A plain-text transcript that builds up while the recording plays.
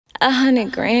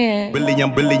100 grand.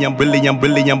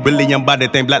 Brilliant, body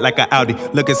thing black like an Audi.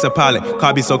 Looking so pilot,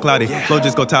 car be so cloudy. Flow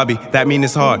just go tabby, that mean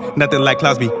it's hard. Nothing like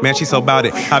Cosby, man, she so bout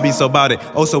it. I be so bout it,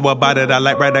 oh so about it. I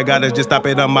like right, I got us, just stop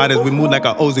it, I'm modest. We move like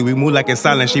a Ozy, we move like in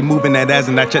silence. She moving that ass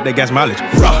and I check the gas mileage.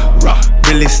 Raw.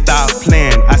 Really stop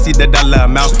playing. I see the dollar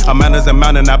amount. Amount is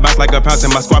amount and I bounce like a pounce.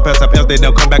 And my squad pass up else, they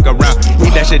don't come back around.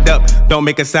 Eat that shit up, don't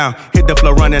make a sound. Hit the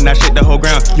floor running, I shit the whole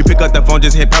ground. You pick up the phone,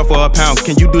 just hit pound for a pound.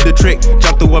 Can you do the trick?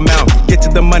 Jump through a mound. Get to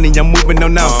the money, I'm moving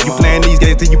on now. You playing these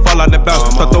games till you fall out the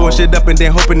bounce. Start throwing shit up and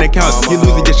then hoping it counts. You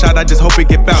losing your shot, I just hope it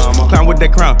get found. Clown with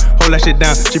that crown, hold that shit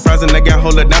down. She fries in the gown,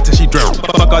 hold her down till she drown.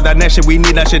 Fuck all that next shit, we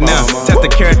need that shit now. Test the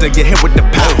character, get hit with the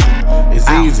pound. It's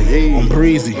easy, I'm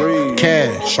breezy.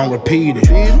 Cash, I'm repeated.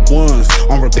 Ones,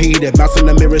 I'm repeated. Bounce in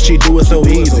the mirror, she do it so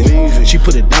easy. She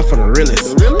put it down for the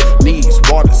realest. Knees,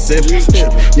 water, sipping.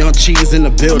 Young cheese in the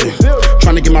building.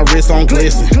 Trying to get my wrist on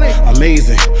glisten.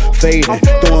 Amazing, fading.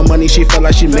 Throwing money, she felt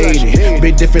like she made it.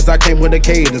 Big difference, I came with a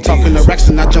cadence. Talking to racks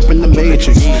and I jump in the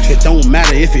matrix. It don't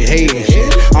matter if you hate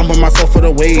it. I'm by myself for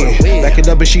the way. Back it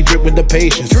up and she drip with the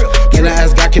patience. Can I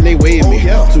ask God, can they wave me?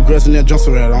 Two girls in there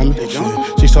jumping right on me.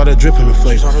 She started dripping the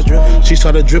flavor. She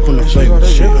started dripping the flavor.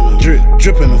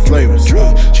 Dripping the flavors.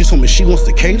 She told me she wants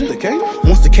to cater.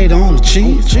 Wants to cater on the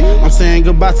cheese. I'm saying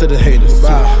goodbye to the haters.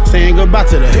 Saying goodbye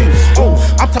to the haters.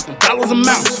 I'm talking dollars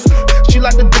amounts. She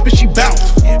like the dip and she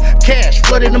bounce. Cash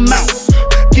flooded the mouth.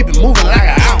 Keep it moving like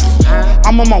an ounce.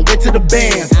 I'm on my way to the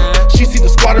bands. She see the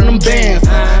squad in them bands.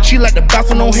 She like to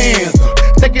bounce on no hands.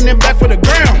 Taking it back for the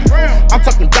ground. I'm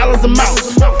talking dollars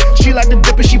amounts. She like the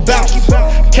dip and she bounce.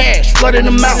 Cash flooded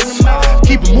the mouth.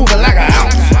 Keep it moving like an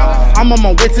ounce. I'm on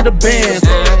my way to the bands.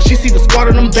 She see the squad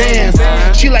in them bands.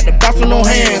 She like to bounce on no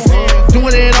hands.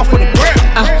 Doing it off for the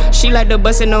ground. She like to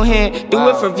bust in no hand. Do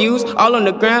it for views, all on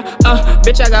the ground.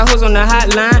 Bitch, I got hoes on the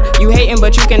hotline. You hating,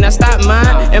 but you cannot stop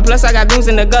mine. And plus, I got goons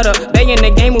in the gutter. They in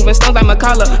the game moving stones like my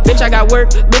collar. Bitch, I got work.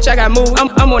 Bitch, I got move.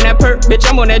 I'm on that perk. Bitch,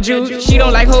 I'm on that juice. She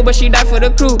don't like hoe, but she die for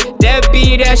the crew. That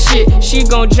be that shit. She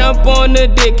gon' jump on the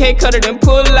dick. Can't cut it and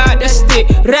pull out that stick.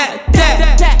 Rat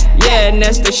that. Yeah, and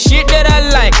that's the shit that I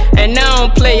like. And I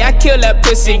don't play. I kill that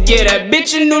pussy. Get that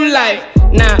bitch a new life.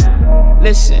 Nah.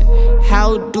 Listen,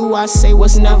 how do I say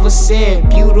what's never said?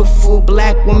 Beautiful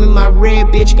black woman, my red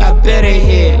bitch got better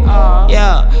hair.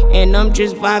 Yeah, and I'm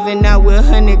just vibing out with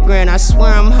 100 grand. I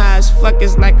swear I'm high as fuck,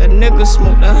 it's like a nigga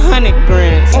smoked 100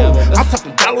 grand. I'm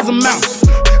talking dollars amounts.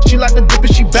 She like the dip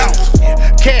and she bounce.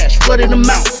 Cash flooded the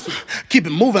mouth. Keep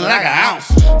it moving like an ounce.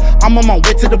 I'm on my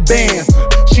way to the bands.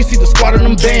 She see the squad in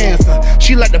them bands.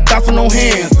 She like to bounce on no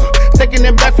hands. Taking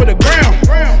it back for the ground.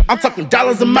 I'm talking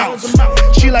dollars amounts.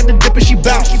 She like the dip and she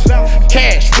bounce.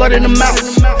 Cash flooded the mouth.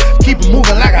 Keep it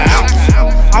moving like an ounce.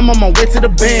 I'm on my way to the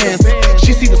bands.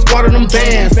 She see the squad in them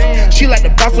bands. She like to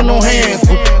bounce on no hands.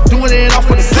 Doing it off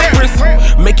for the Kerberus.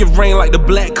 Make it rain like the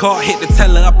black car. Hit the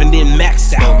teller up and then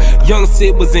maxed out. Young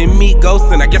Sid was in Meat Ghost,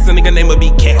 and I guess a nigga name would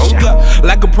be Cash out.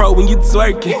 Like a pro when you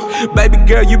twerking. Baby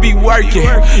girl, you be working.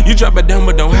 You drop it down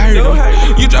but don't hurt him.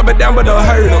 You drop it down but don't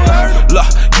hurt him. Look,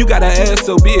 you got an ass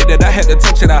so big that I had to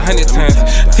touch it 100 times.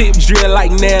 Tip drill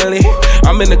like Nelly.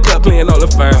 I'm in the club playing all the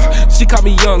fans. She called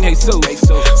me Young Jesus.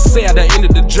 Say at the end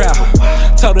of the drought.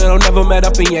 Told her it'll never melt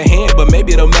up in your hand, but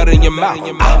maybe it'll melt in your mouth.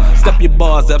 Step your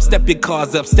bars up, step your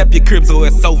cars up, step your cribs or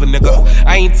it's over, nigga.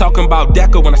 I ain't talking about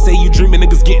DECA when I say you dreaming,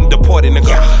 niggas getting deported,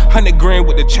 nigga. 100 grand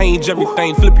with the change,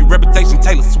 everything, flip your reputation,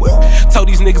 Taylor Swift. Told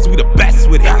these niggas we the best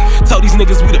with it. Told these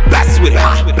niggas we the best with it.